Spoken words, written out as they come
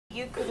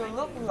you could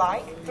look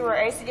like through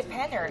LCD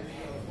panel.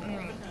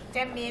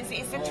 That means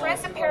its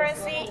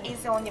transparency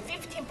is only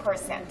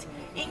 15%.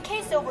 In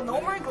case of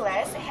normal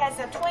glass, it has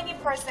a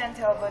 20%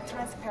 of a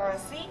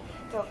transparency.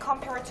 So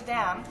compared to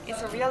them,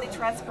 it's a really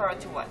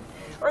transparent one.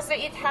 Also,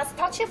 it has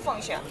touch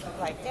function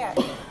like that.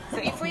 So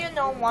if you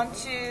want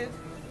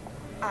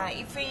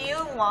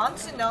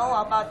to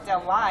know about the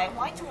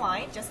white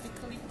wine, just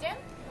click them,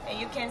 and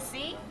you can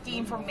see the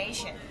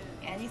information,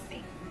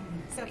 anything.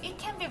 So it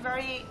can be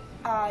very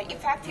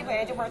effective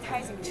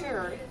advertising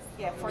tool,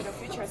 for the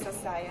future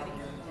society.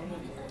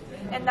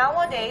 And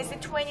nowadays,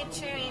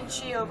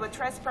 22-inch of a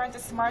transparent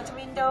smart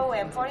window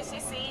and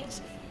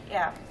 46-inch,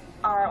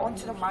 are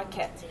onto the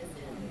market.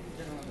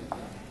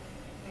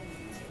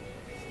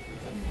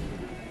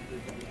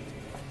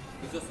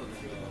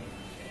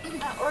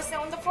 Also,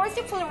 on the fourth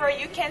floor,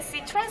 you can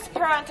see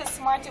transparent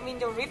smart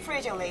window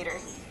refrigerator.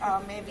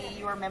 Maybe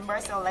your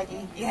members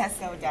already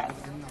saw that.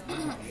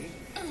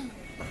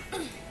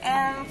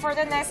 And for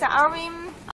the next, Arvin